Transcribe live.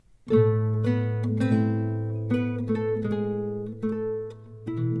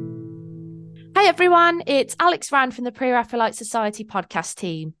everyone, it's Alex Rand from the Pre-Raphaelite Society podcast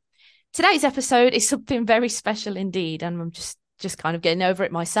team. Today's episode is something very special indeed, and I'm just kind of getting over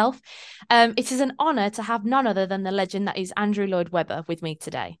it myself. It is an honour to have none other than the legend that is Andrew Lloyd Webber with me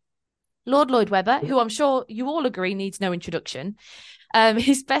today. Lord Lloyd Webber, who I'm sure you all agree needs no introduction,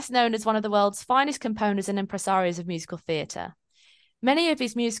 he's best known as one of the world's finest composers and impresarios of musical theatre. Many of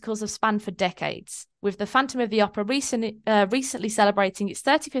his musicals have spanned for decades, with The Phantom of the Opera recently celebrating its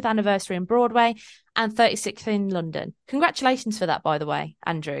 35th anniversary in Broadway and 36th in London. Congratulations for that, by the way,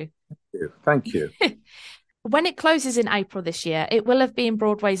 Andrew. Thank you. When it closes in April this year, it will have been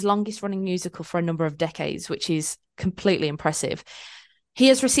Broadway's longest-running musical for a number of decades, which is completely impressive. He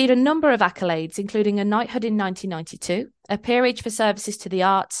has received a number of accolades, including a knighthood in 1992, a peerage for services to the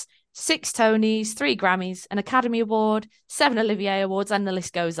arts, 6 Tonys, 3 Grammys, an Academy Award, 7 Olivier Awards, and the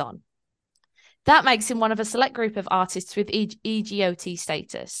list goes on. That makes him one of a select group of artists with EGOT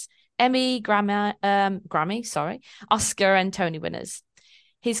status, Emmy, Grammy, Oscar and Tony winners.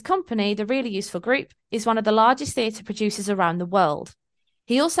 His company, the Really Useful Group, is one of the largest theatre producers around the world.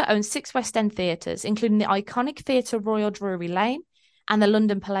 He also owns 6 West End theatres, including the iconic Theatre Royal Drury Lane and the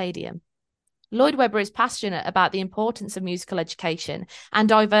London Palladium. Lloyd Webber is passionate about the importance of musical education and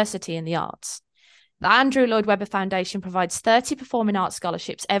diversity in the arts. The Andrew Lloyd Webber Foundation provides 30 performing arts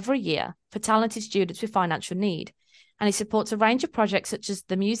scholarships every year for talented students with financial need, and he supports a range of projects such as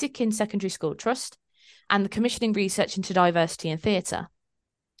the Music in Secondary School Trust and the Commissioning Research into Diversity in Theatre.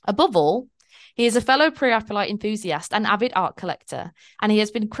 Above all, he is a fellow Pre-Raphaelite enthusiast and avid art collector, and he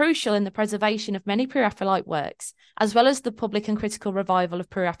has been crucial in the preservation of many Pre-Raphaelite works, as well as the public and critical revival of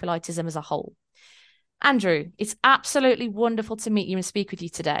Pre-Raphaelitism as a whole. Andrew, it's absolutely wonderful to meet you and speak with you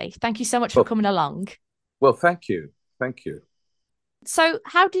today. Thank you so much for coming along. Well, thank you. Thank you. So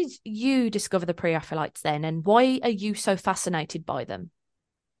how did you discover the Pre-Raphaelites then, and why are you so fascinated by them?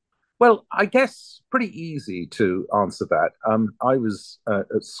 Well, I guess pretty easy to answer that. I was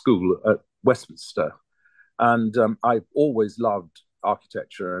at school at Westminster, and I've always loved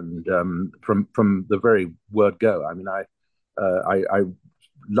architecture, and from the very word go. I mean, I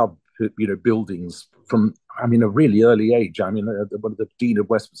love buildings from a really early age. I mean, one of the Dean of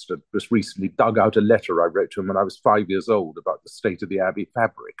Westminster just recently dug out a letter I wrote to him when I was 5 years old about the state of the Abbey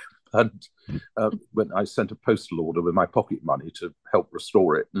fabric. And when I sent a postal order with my pocket money to help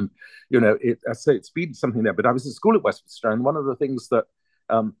restore it. And, I say it's been something there. But I was at school at Westminster, and one of the things that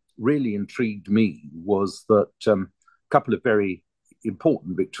really intrigued me was that a couple of very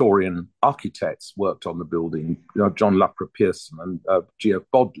important Victorian architects worked on the building, John Lupra Pearson and G.F.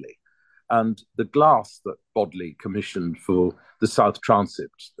 Bodley. And the glass that Bodley commissioned for the South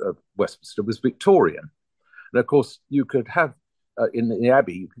Transept of Westminster was Victorian. And of course, you could have in the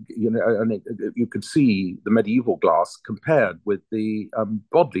Abbey, you could see the medieval glass compared with the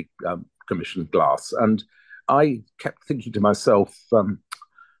Bodley commissioned glass. And I kept thinking to myself,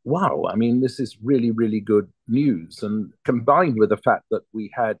 wow, I mean, this is really, really good news. And combined with the fact that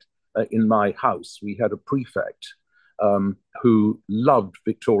we had in my house, we had a prefect who loved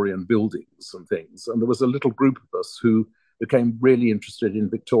Victorian buildings and things. And there was a little group of us who became really interested in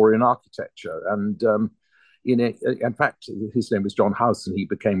Victorian architecture. And in fact, his name was John House, and he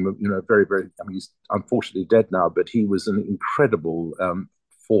became, very, very, he's unfortunately dead now, but he was an incredible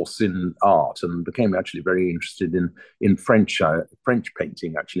force in art and became actually very interested in French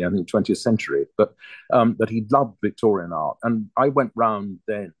painting, actually, I think 20th century. But he loved Victorian art. And I went round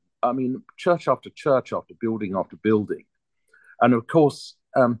then, church after church, after building, and of course,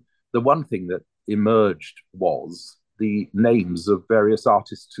 the one thing that emerged was the names of various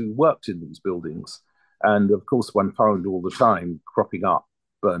artists who worked in these buildings. And of course, one found all the time cropping up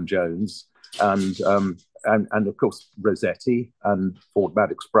Burne-Jones and of course Rossetti and Ford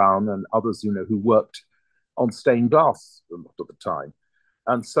Madox Brown and others, who worked on stained glass a lot of the time.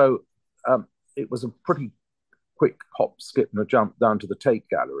 And so it was a pretty quick hop, skip, and a jump down to the Tate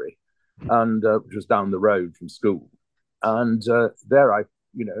Gallery, and which was down the road from school. And there I,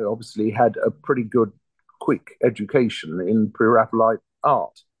 obviously had a pretty good, quick education in Pre-Raphaelite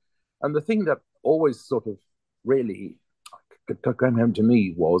art. And the thing that always sort of really came home to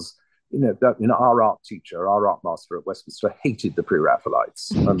me was, our art teacher, our art master at Westminster hated the Pre-Raphaelites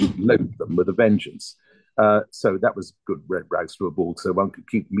and loathed them with a vengeance. So that was good red rags to a bull. So one could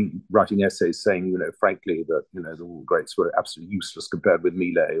keep me writing essays saying, frankly, that, the all greats were absolutely useless compared with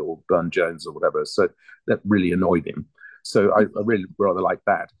Millet or Burne-Jones or whatever. So that really annoyed him. So I really rather like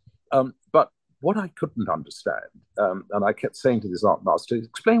that. But what I couldn't understand, and I kept saying to this art master,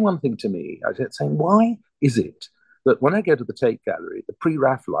 explain one thing to me. I kept saying, why is it that when I go to the Tate Gallery, the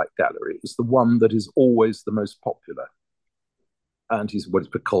Pre-Raphaelite gallery is the one that is always the most popular? And he said, well, it's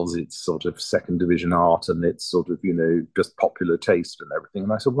because it's sort of second division art and it's sort of, just popular taste and everything.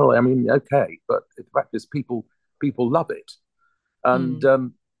 And I said, well, I mean, okay, but the fact is people love it. And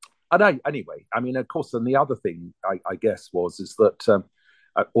Mm. anyway, I mean, of course, and the other thing I guess is that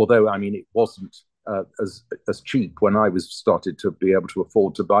although I mean it wasn't as cheap when I was started to be able to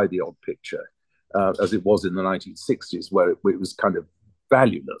afford to buy the odd picture as it was in the 1960s, where it was kind of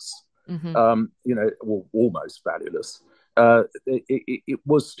valueless, Mm-hmm. or almost valueless. It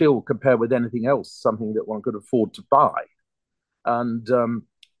was still, compared with anything else, something that one could afford to buy. And so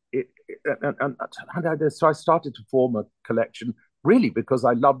I started to form a collection really because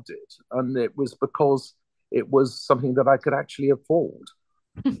I loved it, and it was because it was something that I could actually afford.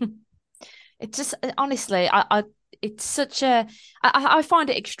 It just honestly, it's such a I find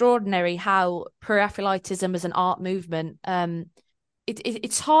it extraordinary how Pre-Raphaelitism as an art movement.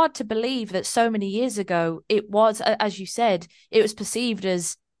 It's hard to believe that so many years ago it was, as you said, it was perceived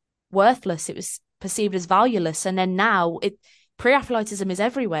as worthless. It was perceived as valueless, and then now Pre-Raphaelitism is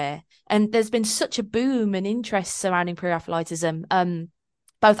everywhere, and there's been such a boom and interest surrounding Pre-Raphaelitism,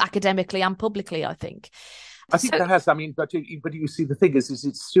 both academically and publicly, I think. I think So there has. I mean, but you see, the thing is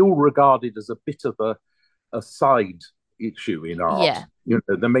it's still regarded as a bit of a side issue in art. yeah.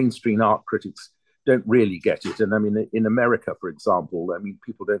 The mainstream art critics don't really get it, and I mean, in America, for example, I mean,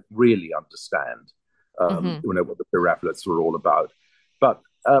 people don't really understand, Mm-hmm. what the Raphaelites were all about. But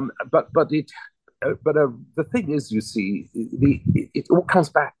it. But the thing is, you see, it all comes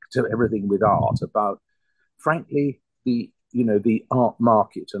back to everything with art about, frankly, the art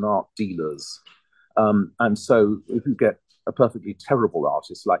market and art dealers. And so if you get a perfectly terrible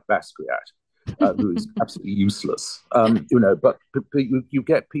artist like Basquiat, who is absolutely useless, but you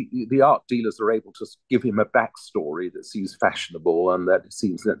get the art dealers are able to give him a backstory that seems fashionable and that it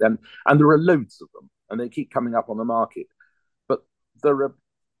seems and there are loads of them and they keep coming up on the market. But there are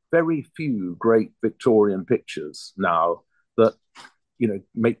very few great Victorian pictures now that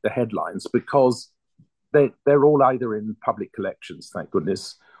make the headlines because they're all either in public collections, thank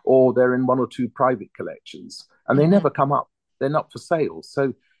goodness, or they're in one or two private collections, and they Mm-hmm. never come up. They're not for sale,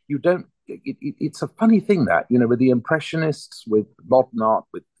 so you don't. It's a funny thing that with the Impressionists, with modern art,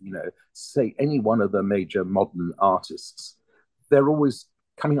 with say any one of the major modern artists, they're always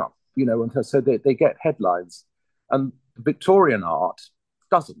coming up, and so they get headlines, and Victorian art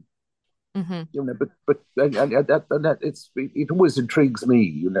doesn't. Mm-hmm. It always intrigues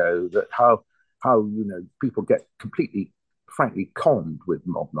me, that how people get completely, frankly, conned with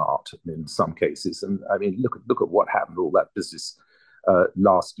modern art in some cases. And I mean, look at what happened, all that business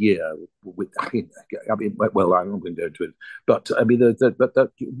last year with. Well, I'm not going to go into it, but I mean,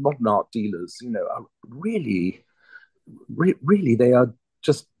 the modern art dealers, are really, really, they are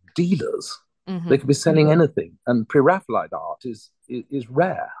just dealers. They Mm-hmm. could be selling anything, and Pre-Raphaelite art is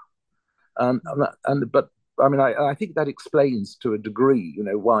rare. But I mean, I think that explains to a degree,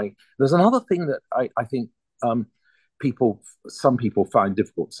 why. There's another thing that I think um, some people find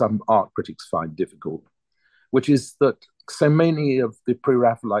difficult, some art critics find difficult, which is that so many of the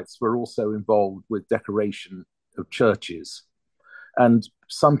Pre-Raphaelites were also involved with decoration of churches, and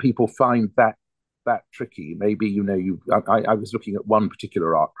some people find that tricky. Maybe I was looking at one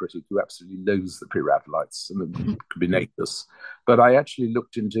particular art critic who absolutely loathes the Pre-Raphaelites and could be nameless, but I actually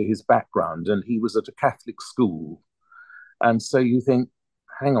looked into his background, and he was at a Catholic school, and so you think,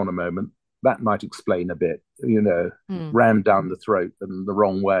 hang on a moment, that might explain a bit. Mm. Ran down the throat and the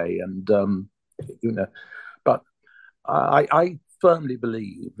wrong way, and you know, but I firmly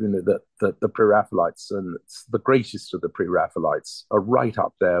believe, that the Pre-Raphaelites and the greatest of the Pre-Raphaelites are right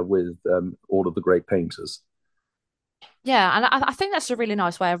up there with all of the great painters. Yeah, and I think that's a really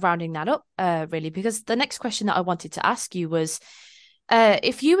nice way of rounding that up, really, because the next question that I wanted to ask you was,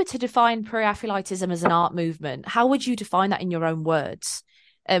 if you were to define Pre-Raphaelitism as an art movement, how would you define that in your own words?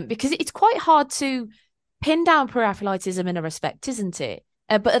 Because it's quite hard to pin down Pre-Raphaelitism in a respect, isn't it?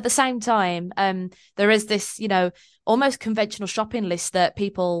 But at the same time, there is this, almost conventional shopping list that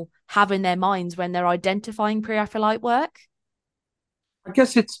people have in their minds when they're identifying Pre-Raphaelite work. I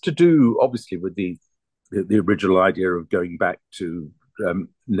guess it's to do, obviously, with the original idea of going back to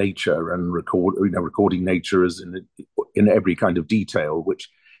nature and recording nature as in every kind of detail, which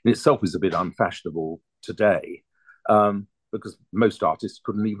in itself is a bit unfashionable today, because most artists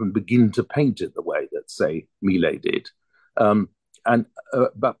couldn't even begin to paint it the way that, say, Millet did. Um, and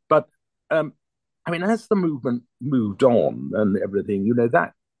but I mean, as the movement moved on and everything,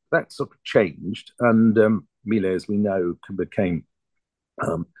 that sort of changed, and Millet, as we know, became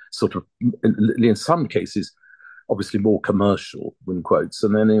sort of, in some cases, obviously more commercial, in quotes.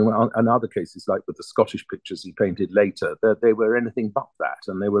 And then in other cases, like with the Scottish pictures he painted later, they were anything but that.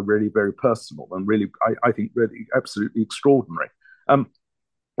 And they were really very personal and really, I think, really absolutely extraordinary. Um,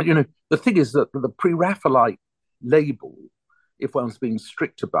 the thing is that the Pre-Raphaelite label, if one's being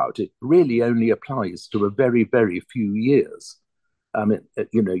strict about it, really only applies to a very, very few years.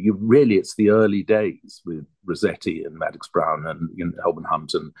 It's the early days with Rossetti and Madox Brown and Holman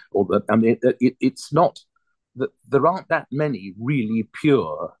Hunt and all that. It's not that there aren't that many really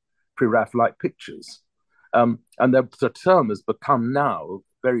pure Pre-Raphaelite pictures, and the term has become now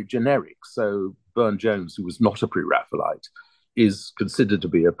very generic. So Burne-Jones, who was not a Pre-Raphaelite, is considered to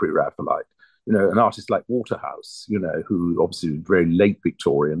be a Pre-Raphaelite. An artist like Waterhouse, who obviously was very late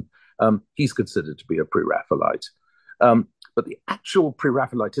Victorian, he's considered to be a Pre-Raphaelite. But the actual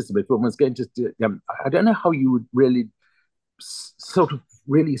Pre-Raphaelitism, if one was going to do, I don't know how you would really sort of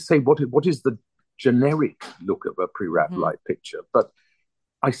really say what is the generic look of a Pre-Raphaelite picture. But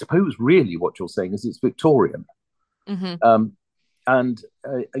I suppose really what you're saying is it's Victorian. And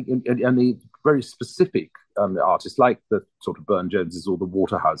the very specific artists like the sort of Burne-Joneses or the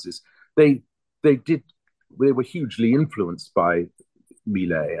Waterhouses, they were hugely influenced by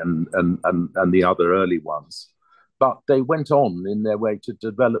Millet and the other early ones, but they went on in their way to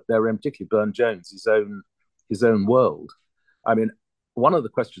develop their own, particularly Burne-Jones, his own world. I mean, one of the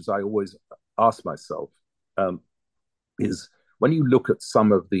questions I always ask myself is, when you look at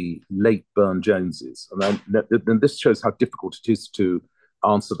some of the late Burne-Joneses, and this shows how difficult it is to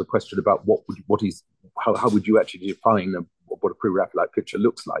answer the question about how would you actually define what a Pre-Raphaelite picture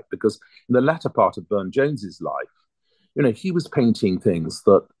looks like? Because in the latter part of Burne-Jones's life, he was painting things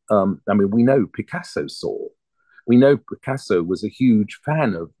that, we know Picasso saw. We know Picasso was a huge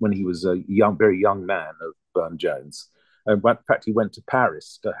fan of, when he was a very young man, of Burne-Jones. And in fact, he went to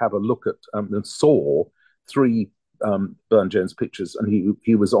Paris to have a look at and saw 3 Burne-Jones pictures, and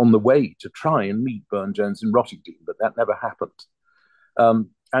he was on the way to try and meet Burne-Jones in Rottingdean, but that never happened. And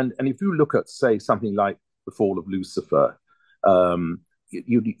if you look at, say, something like The Fall of Lucifer,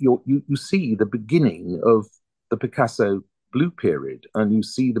 you see the beginning of the Picasso blue period, and you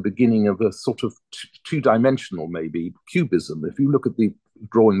see the beginning of a sort of two-dimensional, maybe, cubism. If you look at the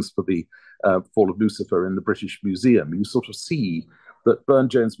drawings for the Fall of Lucifer in the British Museum, you sort of see that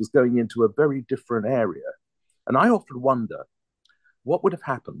Burne-Jones was going into a very different area. And I often wonder what would have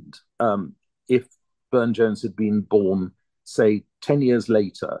happened if Burne-Jones had been born, say, 10 years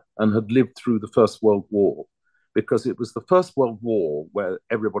later and had lived through the First World War, because it was the First World War where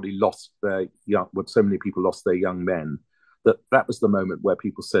everybody lost so many people lost their young men, that was the moment where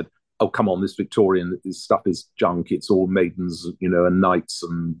people said, oh, come on, this Victorian this stuff is junk. It's all maidens, and knights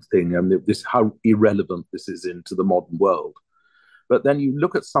and thing. And how irrelevant this is into the modern world. But then you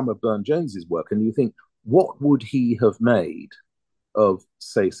look at some of Burne-Jones's work and you think, what would he have made of,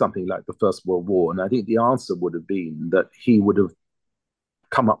 say, something like the First World War? And I think the answer would have been that he would have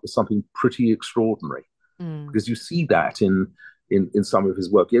come up with something pretty extraordinary, because you see that in some of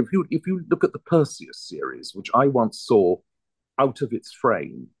his work. If you look at the Perseus series, which I once saw out of its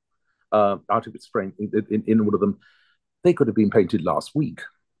frame in all of them, they could have been painted last week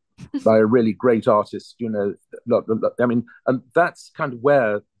by a really great artist. And that's kind of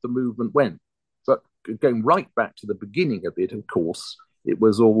where the movement went. But going right back to the beginning of it, of course, it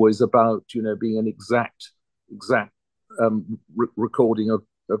was always about being an exact recording of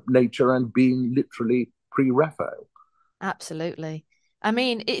nature and being literally pre-Raphael. Absolutely. I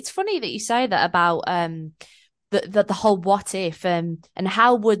mean, it's funny that you say that about the whole what if, and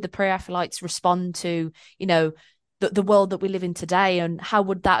how would the Pre-Raphaelites respond to the world that we live in today, and how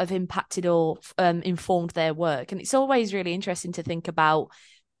would that have impacted or informed their work? And it's always really interesting to think about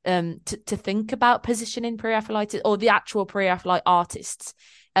think about positioning Pre-Raphaelites or the actual Pre-Raphaelite artists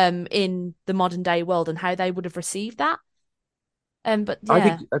in the modern day world and how they would have received that. But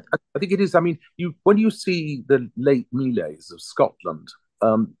yeah, I think it is. I mean, when you see the late Millets of Scotland,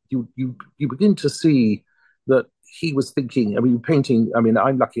 you begin to see that he was thinking. I mean, painting. I mean,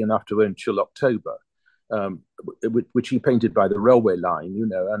 I'm lucky enough to own Chill October, which he painted by the railway line,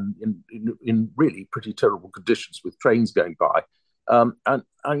 and in really pretty terrible conditions with trains going by. And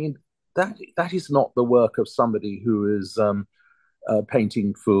I mean, that is not the work of somebody who is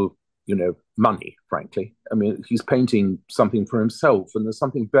painting for money, frankly. I mean, he's painting something for himself, and there's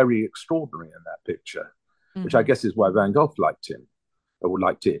something very extraordinary in that picture, which I guess is why Van Gogh liked him, or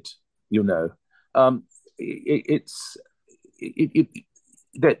liked it. They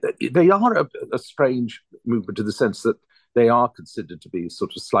are a strange movement in the sense that they are considered to be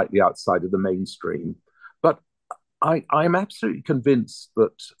sort of slightly outside of the mainstream. But I'm absolutely convinced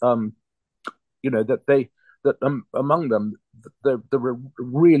that that that among them there were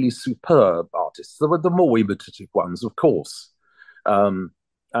really superb artists. There were the more imitative ones, of course. Um,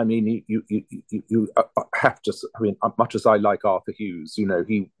 I mean, you have to. I mean, much as I like Arthur Hughes,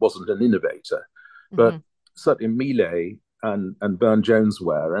 he wasn't an innovator, but Hmm. certainly Millet and Burne Jones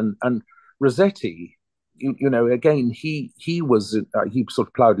were, and Rossetti. Again, he sort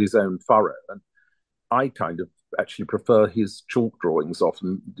of ploughed his own furrow, and I kind of actually prefer his chalk drawings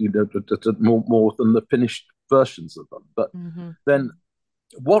often, more than the finished versions of them. But Hmm. then,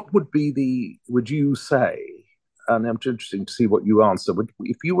 what would you say? And I'm interested to see what you answer.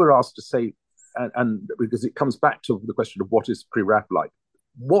 If you were asked to say, and because it comes back to the question of what is pre-Raphaelite,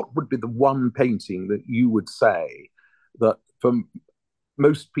 what would be the one painting that you would say that for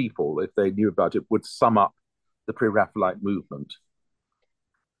most people, if they knew about it, would sum up the pre-Raphaelite movement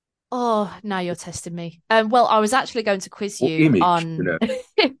Oh, now you're testing me. Well, I was actually going to quiz or you image?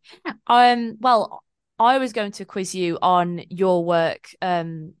 on well, I was going to quiz you on your work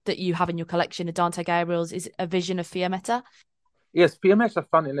that you have in your collection of Dante Gabriel's is A Vision of Fiammetta. Yes, Fiammetta,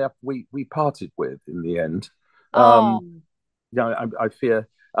 funny enough, we parted with in the end. Oh, I fear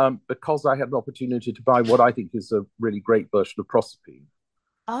because I had an opportunity to buy what I think is a really great version of Proserpine,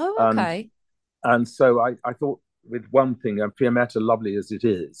 oh, and okay. so I thought with one thing, Fiammetta, lovely as it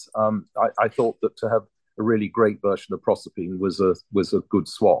is, I thought that to have a really great version of Proserpine was a good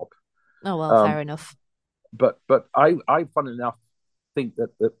swap. Oh well, Um, fair enough. but I, fun enough, think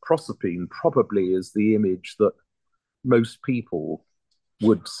that Proserpine probably is the image that most people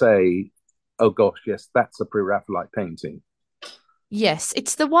would say, "Oh gosh, yes, that's a pre-Raphaelite painting." Yes,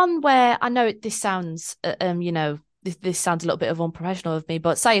 it's the one where I know this sounds, this sounds a little bit of unprofessional of me,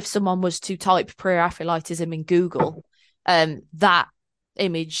 but say if someone was to type pre-Raphaelitism in Google, that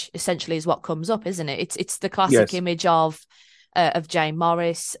image essentially is what comes up, isn't it? It's the classic Yes, image of Jane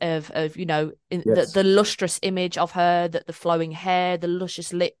Morris, of in yes, the lustrous image of her, that the flowing hair, the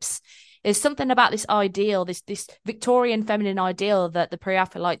luscious lips. There's something about this ideal, this Victorian feminine ideal that the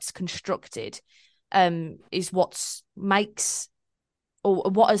pre-Raphaelites constructed, is what makes or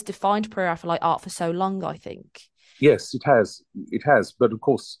what has defined pre-Raphaelite art for so long, I think. yes. It has. But of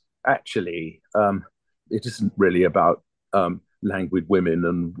course, actually, it isn't really about languid women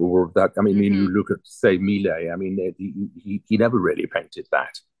and all of that. I mean, when you Hmm. look at, say, Millet, I mean, he never really painted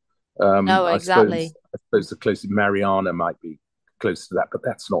that. No, I suppose exactly. the closest Mariana might be close to that, but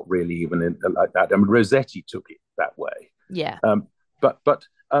that's not really even like that. I mean, Rossetti took it that way. Yeah. Um, but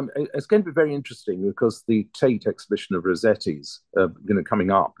it's going to be very interesting because the Tate exhibition of Rossetti's,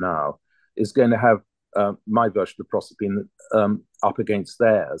 coming up now, is going to have my version of Proserpine up against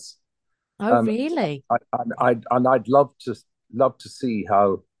theirs. Oh, Um, really? I'd love to see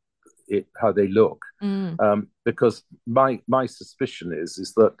how they look, Mm. because my suspicion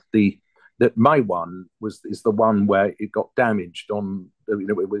is that my one is the one where it got damaged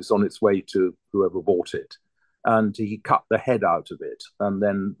it was on its way to whoever bought it, and he cut the head out of it and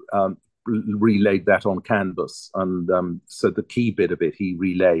then relayed that on canvas, and so the key bit of it he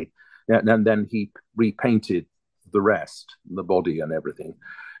relayed, and then he repainted the rest, the body and everything,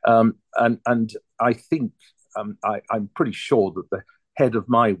 and I think I'm pretty sure that the head of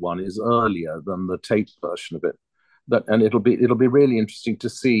my one is earlier than the Tate version of it. And it'll be really interesting to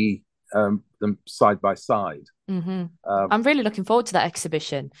see them side by side. Hmm. Um, I'm really looking forward to that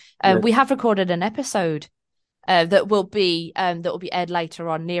exhibition. yeah, We have recorded an episode that will be aired later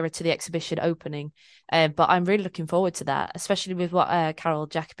on, nearer to the exhibition opening. But I'm really looking forward to that, especially with what Carol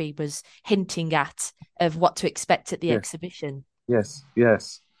Jacobi was hinting at of what to expect at the yes, exhibition. yes,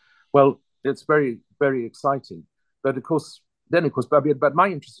 yes. Well, it's very, very exciting. But of course, but my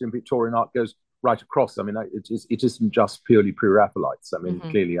interest in Victorian art goes right across. I mean, it isn't just purely pre-Raphaelites. I mean, Hmm.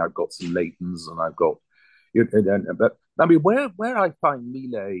 clearly I've got some Laytons and I've got, but I mean, where I find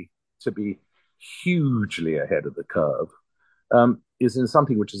Millet to be hugely ahead of the curve is in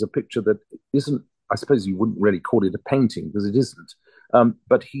something which is a picture that isn't, I suppose you wouldn't really call it a painting because it isn't.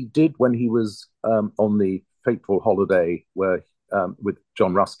 But he did when he was on the fateful holiday where with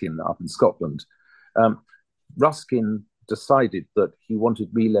John Ruskin up in Scotland. Um, Ruskin decided that he wanted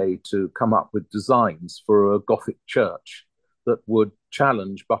Millet to come up with designs for a Gothic church that would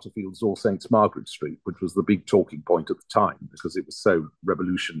challenge Butterfield's All Saints Margaret Street, which was the big talking point at the time because it was so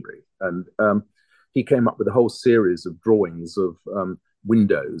revolutionary. And he came up with a whole series of drawings of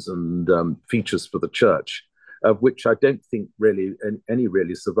windows and features for the church, of which I don't think really any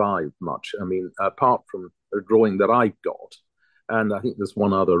really survived much. I mean, apart from a drawing that I got, and I think there's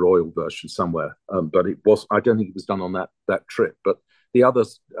one other oil version somewhere, but I don't think it was done on that trip. But the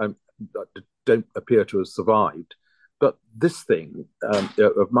others don't appear to have survived. But this thing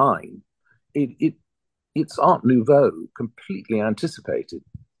of mine, it it's Art Nouveau, completely anticipated,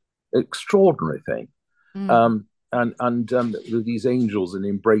 extraordinary thing. Mm. And with these angels and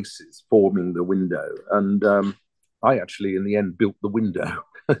embraces forming the window, and I actually, in the end, built the window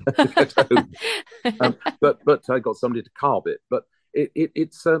to get home. But I got somebody to carve it. But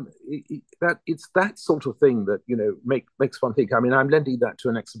it's that sort of thing that makes one think. I mean, I'm lending that to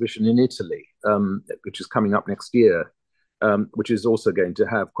an exhibition in Italy, which is coming up next year, which is also going to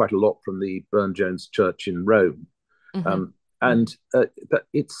have quite a lot from the Burne-Jones Church in Rome, Hmm. um, and that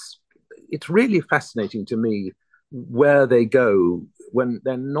it's really fascinating to me where they go when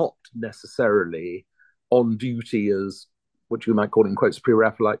they're not necessarily on duty as what you might call in quotes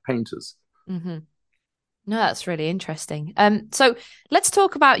pre-Raphaelite painters. Hmm. No, that's really interesting. So let's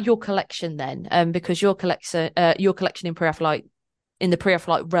talk about your collection then, because your collection in the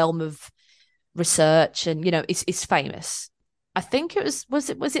pre-Raphaelite realm of research, and is famous. I think was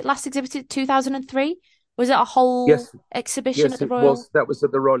it last exhibited 2003? Was it a whole Yes, exhibition at yes, the it Royal? was. That was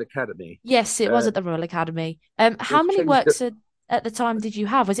at the Royal Academy. Yes, it was Uh, at the Royal Academy. How they've many changed it. works at the time did you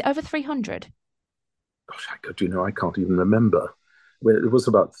have? Was it over 300? Gosh, I can't even remember. When it was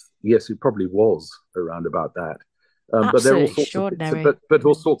about, yes, it probably was around about that. But there are all Absolutely sorts of bits, extraordinary. but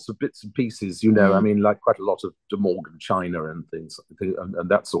all sorts of bits and pieces. I Mm. mean, like quite a lot of De Morgan china and things, and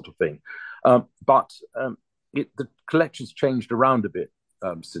that sort of thing. But the collection's changed around a bit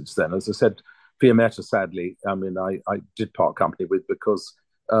since then. As I said, Fiammetta, sadly, I mean, I did part company with because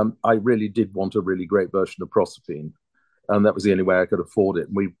I really did want a really great version of Proserpine, and that was the only way I could afford it.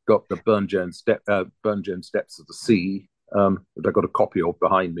 And we've got the Burne-Jones Depths of the Sea that I got a copy of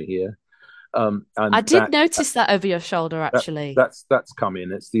behind me here, I and did notice that over your shoulder, actually. that's come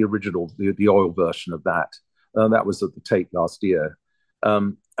in. It's the original, the oil version of that. That was at the Tate last year,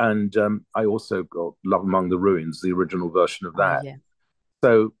 and I also got Love Among the Ruins, the original version of Oh that. yeah.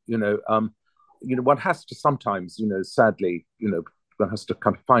 So one has to sometimes, sadly, one has to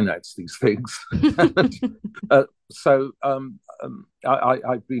kind of finance these things. And, so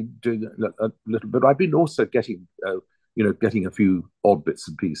I've been doing a little bit. I've been also getting, getting a few odd bits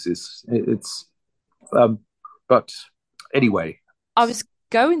and pieces. Um, but anyway, I was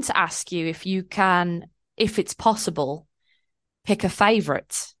going to ask you if you can, if it's possible, pick a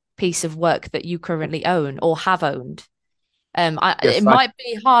favorite piece of work that you currently own or have owned. It yes, I might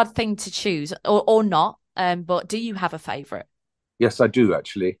be a hard thing to choose or not. But do you have a favorite? yes I do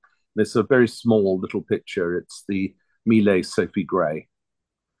actually. It's a very small little picture. It's the Millet Sophie Gray.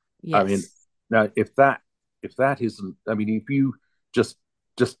 I mean, Yes. now if that isn't, I mean, if you just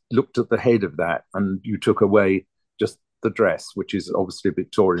just looked at the head of that and you took away just the dress, which is obviously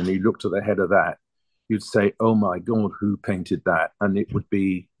Victorian, and you looked at the head of that, you'd say, "Oh my God, who painted that?" And it would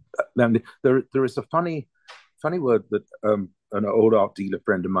be. And there is a funny word that an old art dealer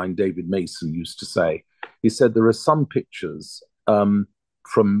friend of mine, David Mason, used to say. He said there are some pictures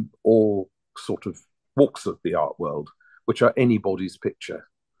from all sort of walks of the art world which are anybody's picture.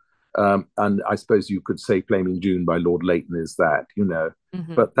 And I suppose you could say Flaming June by Lord Leighton is that.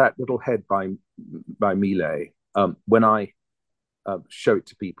 Hmm. But that little head by Millet, when I show it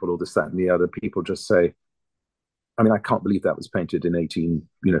to people or this, that, and the other, people just say, I mean, I can't believe that was painted in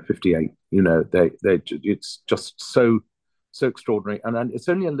 1858. It's just so extraordinary, and it's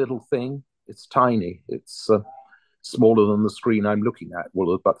only a little thing. It's tiny. It's smaller than the screen I'm looking at,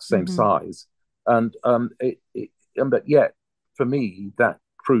 well, about the same Hmm. size. And but yet, for me, that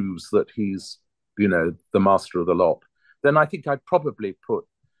proves that he's, the master of the lot. Then I think I'd probably put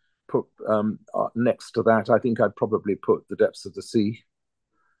next to that. I think I'd probably put the depths of the sea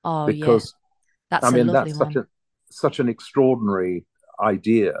Oh yeah, because I that's a mean lovely that's one. such an extraordinary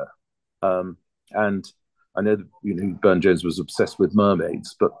idea. And I know that Burne-Jones was obsessed with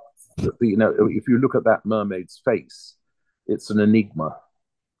mermaids, but if you look at that mermaid's face, it's an enigma.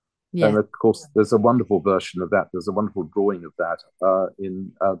 And Yeah. of course, there's a wonderful version of that. There's a wonderful drawing of that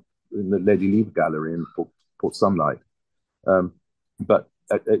in the Lady Lever Gallery in Port Sunlight. Um, but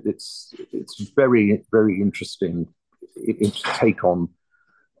it's very very interesting take on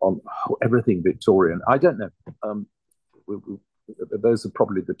everything Victorian. I don't know. Um, those are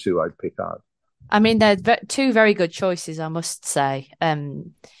probably the two I'd pick out. I mean, they're two very good choices, I must say.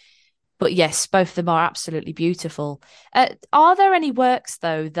 But yes, both of them are absolutely beautiful. Are there any works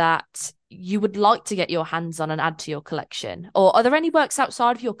though that you would like to get your hands on and add to your collection, or are there any works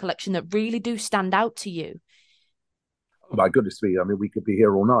outside of your collection that really do stand out to you? Oh, my goodness me! I mean, we could be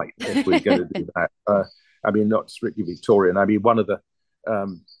here all night if we're going to do that. I mean, not strictly Victorian. I mean, one of the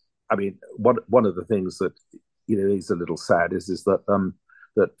things that is a little sad is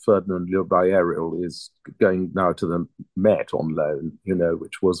that Ferdinand Lloyd by Ariel is going now to the Met on loan.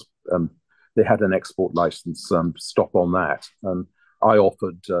 Which was they had an export license stop on that, and I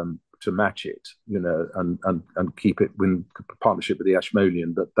offered to match it, and keep it in partnership with the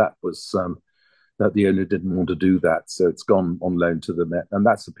Ashmolean. But that was that the owner didn't want to do that, so it's gone on loan to the Met, and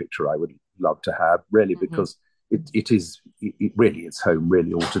that's a picture I would love to have, really, Mm-hmm. because it really, its home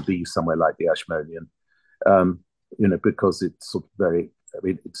really ought to be somewhere like the Ashmolean, um, because it's sort of very. I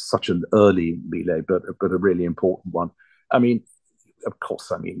mean, it's such an early relay, but a really important one. I mean, of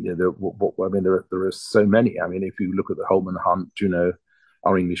course, I mean, there are so many. I mean, if you look at the Holman Hunt,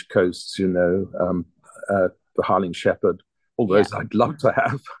 our English coasts, the Harling Shepherd, all Yeah. those I'd love to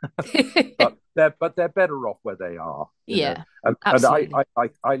have, but they're better off where they are, Yeah, And absolutely.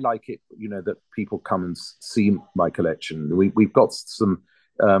 I like it, that people come and see my collection. We've got some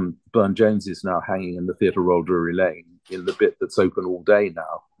Burne Joneses now hanging in the Theatre Royal Drury Lane in the bit that's open all day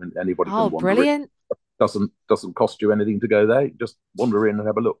now, and anybody Oh, can wander in. brilliant. Doesn't cost you anything to go there. You just wander in and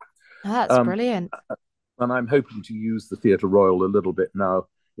have a look. Oh, that's Um, brilliant. and I'm hoping to use the Theatre Royal a little bit now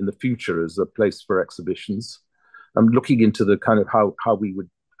in the future as a place for exhibitions. I'm looking into the kind of how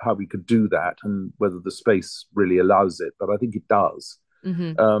we could do that and whether the space really allows it, but I think it does.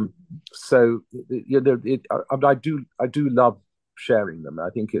 Mm-hmm. So I do love sharing them. I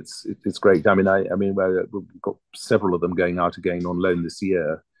think it's great. I mean, we've got several of them going out again on loan this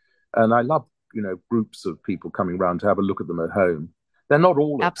year, and I love groups of people coming around to have a look at them at home. They're not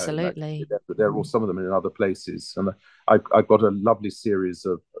all at home actually, Absolutely. but there are some of them in other places. And I've got a lovely series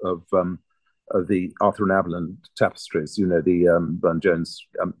of the Arthur and Avalon tapestries. The Burne Jones,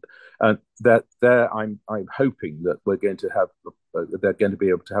 and that there I'm hoping that we're going to have they're going to be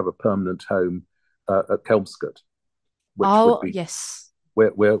able to have a permanent home at Kelmscott, which would Oh, be yes.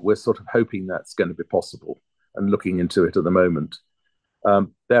 we're sort of hoping that's going to be possible and looking into it at the moment.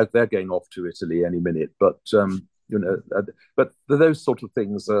 They're going off to Italy any minute, but those sort of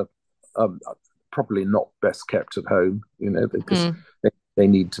things are probably not best kept at home, because Mm. they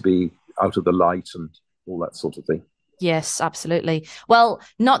need to be out of the light and all that sort of thing. Yes, absolutely. Well,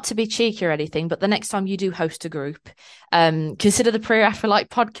 not to be cheeky or anything, but the next time you do host a group, consider the Pre-Raphaelite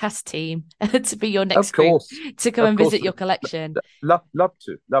podcast team to be your Of next group course, to come of and course, visit your collection. love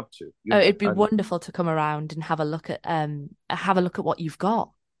to, Oh, it'd be and wonderful to come around and have a look at what you've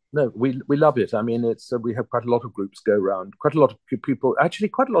got. no, we love it. I mean, it's we have quite a lot of groups go around, quite a lot of people, actually,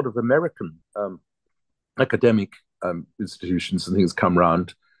 quite a lot of American academic institutions and things come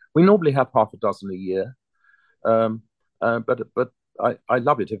round. We normally have half a dozen a year, um, but I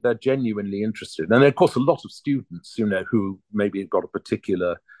love it if they're genuinely interested, and of course, a lot of students, who maybe have got a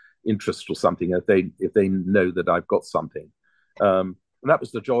particular interest or something, if they know that I've got something. And that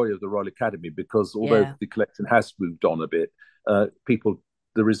was the joy of the Royal Academy, because although Yeah. the collection has moved on a bit, people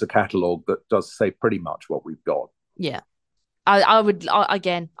there is a catalogue that does say pretty much what we've got. Yeah. I would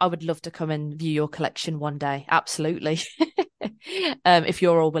love to come and view your collection one day. Absolutely. If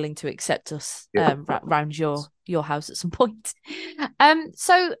you're all willing to accept us Yeah. round your house at some point.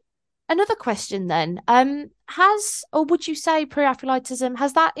 So another question then. Has or would you say pre-Raphaelitism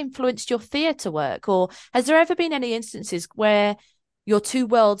has that influenced your theatre work, or has there ever been any instances where your two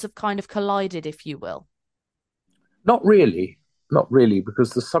worlds have kind of collided, if you will? Not really, not really,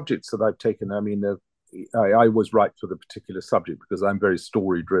 because the subjects that I've taken, I mean, I always write for the particular subject because I'm very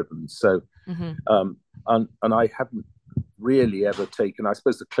story driven. So, Mm-hmm. and I haven't really ever taken. I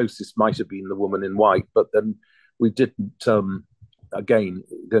suppose the closest might have been The Woman in White, but then we didn't. Again,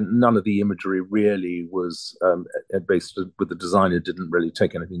 none of the imagery really was based with the designer. Didn't really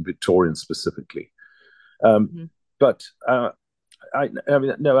take anything Victorian specifically. Um, Mm-hmm. but I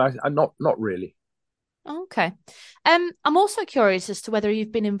mean, no, I'm not really. Okay. I'm also curious as to whether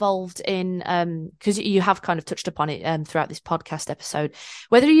you've been involved in, because you have kind of touched upon it throughout this podcast episode,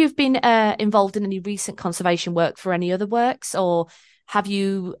 whether you've been involved in any recent conservation work for any other works, or have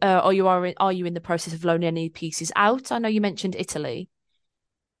you, or are you in the process of loaning any pieces out? I know you mentioned Italy.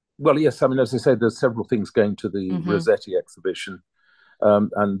 Well, yes, I mean, as I said, there's several things going to the Mm-hmm. Rossetti exhibition,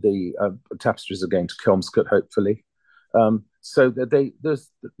 and the tapestries are going to Kelmscott, hopefully. So there's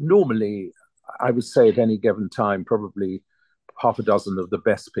normally, I would say, at any given time, probably half a dozen of the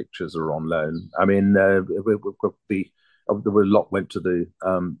best pictures are on loan. I mean, there were a lot went to the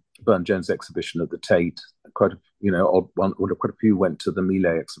Burne Jones exhibition at the Tate. Quite a odd one, or quite a few went to the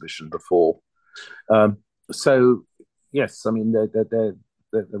Millet exhibition before. Um, so yes, I mean they're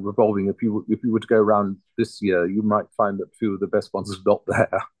revolving. If you were to go around this year, you might find that a few of the best ones are not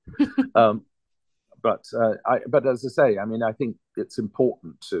there. Um, but as I say, I mean, I think it's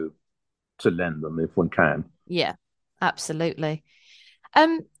important to lend them if one can. Yeah, absolutely.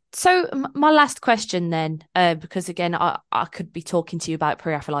 Um, So my last question then, because again, I could be talking to you about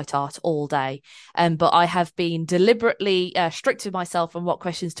pre-Raphaelite art all day, but I have been deliberately strict with myself on what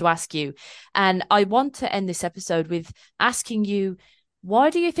questions to ask you, and I want to end this episode with asking you, why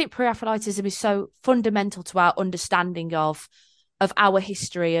do you think pre-Raphaelitism is so fundamental to our understanding of our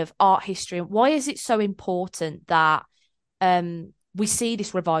history, of art history, and why is it so important that we see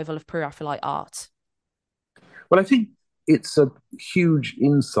this revival of pre-Raphaelite art? Well, I think it's a huge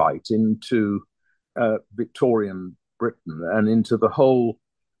insight into Victorian Britain and into the whole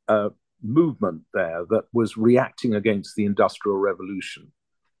uh, movement there that was reacting against the Industrial Revolution.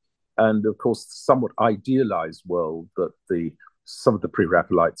 And of course, the somewhat idealized world that the some of the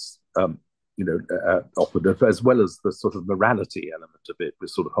pre-Raphaelites, offered, as well as the sort of morality element of it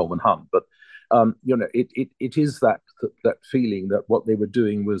with sort of Holman Hunt. But it is that feeling that what they were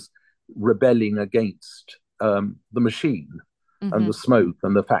doing was rebelling against the machine and Mm-hmm. the smoke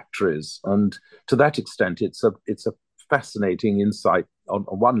and the factories, and to that extent, it's a fascinating insight on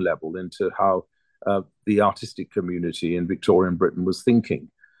one level into how the artistic community in Victorian Britain was thinking.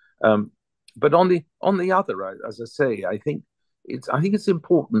 Um, but on the other, as I say, I think it's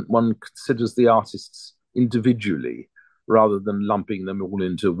important one considers the artists individually rather than lumping them all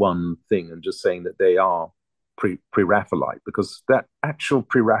into one thing and just saying that they are pre-Raphaelite, because that actual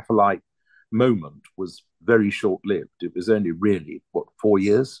pre-Raphaelite moment was very short-lived. It was only really, 4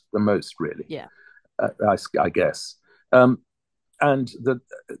 years, the most, really, Yeah. I guess. Um, and the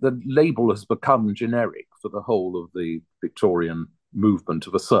label has become generic for the whole of the Victorian movement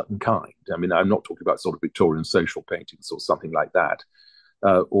of a certain kind. I mean, I'm not talking about sort of Victorian social paintings or something like that,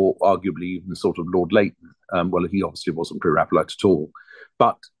 or arguably even sort of Lord Leighton. Well, he obviously wasn't pre-Raphaelite at all,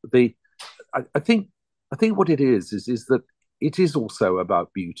 but the I think what it is that it is also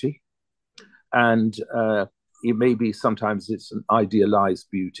about beauty, and it may be sometimes it's an idealized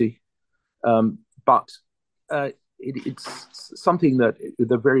beauty, but it's something that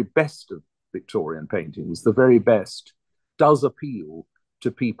the very best of Victorian paintings, the very best, does appeal to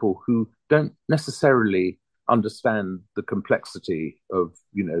people who don't necessarily understand the complexity of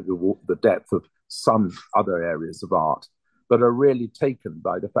the depth of some other areas of art, but are really taken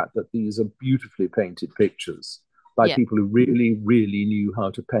by the fact that these are beautifully painted pictures by Yeah. people who really, really knew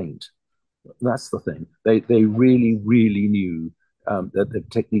how to paint. That's the thing. They really, really knew that the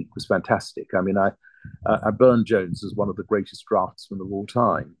technique was fantastic. I mean, Burne Jones is one of the greatest draftsmen of all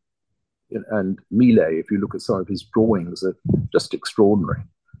time, and Millet, if you look at some of his drawings, are just extraordinary.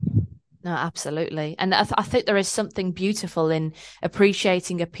 No, absolutely. And I think there is something beautiful in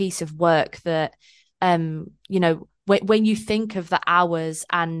appreciating a piece of work that, when you think of the hours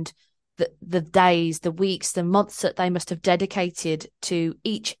and the days, the weeks, the months that they must have dedicated to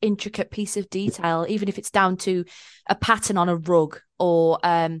each intricate piece of detail, even if it's down to a pattern on a rug or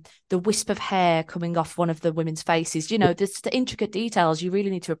the wisp of hair coming off one of the women's faces, the intricate details you really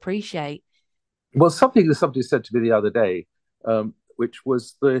need to appreciate. Well, something that somebody said to me the other day, which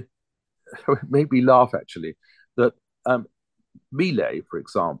was made me laugh actually, that Millet, for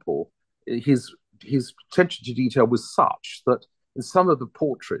example, his attention to detail was such that in some of the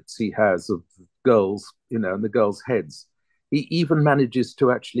portraits he has of girls, and the girls' heads, he even manages to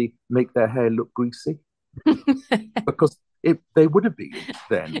actually make their hair look greasy because they would have been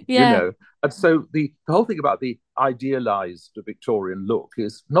then, Yeah. And so the whole thing about the idealized Victorian look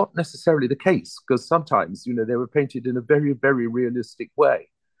is not necessarily the case, because sometimes, they were painted in a very, very realistic way.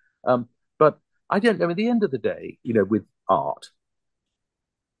 Um, but I don't know. At the end of the day, with art,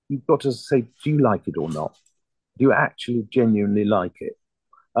 you've got to say, do you like it or not? Do you actually genuinely like it?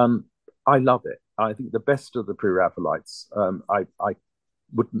 Um, I love it. I think the best of the pre-Raphaelites, I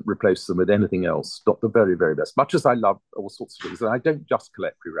wouldn't replace them with anything else. Not the very, very best. Much as I love all sorts of things, and I don't just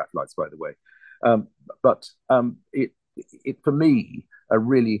collect pre-Raphaelites, by the way. But it for me a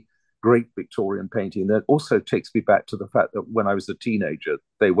really great Victorian painting that also takes me back to the fact that when I was a teenager,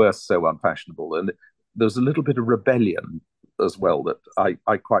 they were so unfashionable, and there's a little bit of rebellion as well that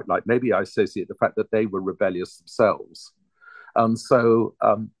I quite like. Maybe I associate the fact that they were rebellious themselves, and so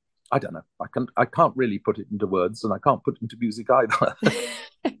I don't know. I can't really put it into words, and I can't put it into music either.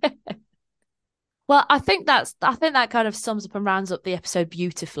 Well, I think that kind of sums up and rounds up the episode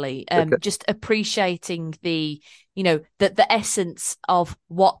beautifully. Okay. Just appreciating the essence of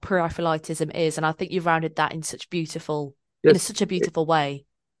what pre-Raphaelitism is, and I think you've rounded that in Yes. such a beautiful way.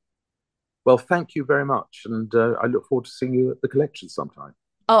 Well, thank you very much, and I look forward to seeing you at the collection sometime.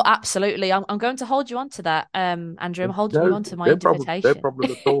 Oh, absolutely. I'm going to hold you on to that, Andrew. I'm holding you No, on to my no problem. No invitation.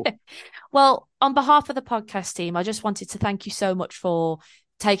 problem at all. Well, on behalf of the podcast team, I just wanted to thank you so much for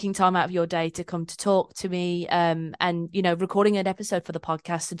taking time out of your day to come to talk to me, and recording an episode for the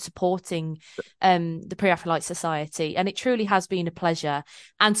podcast and supporting the Pre-Raphaelite Society. And it truly has been a pleasure,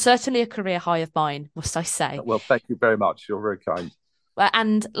 and certainly a career high of mine, must I say. Well, thank you very much. You're very kind.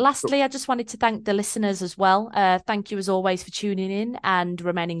 And lastly, I just wanted to thank the listeners as well. Thank you as always for tuning in and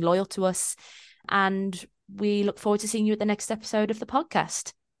remaining loyal to us. And we look forward to seeing you at the next episode of the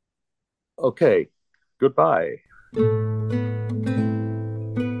podcast. Okay. Goodbye.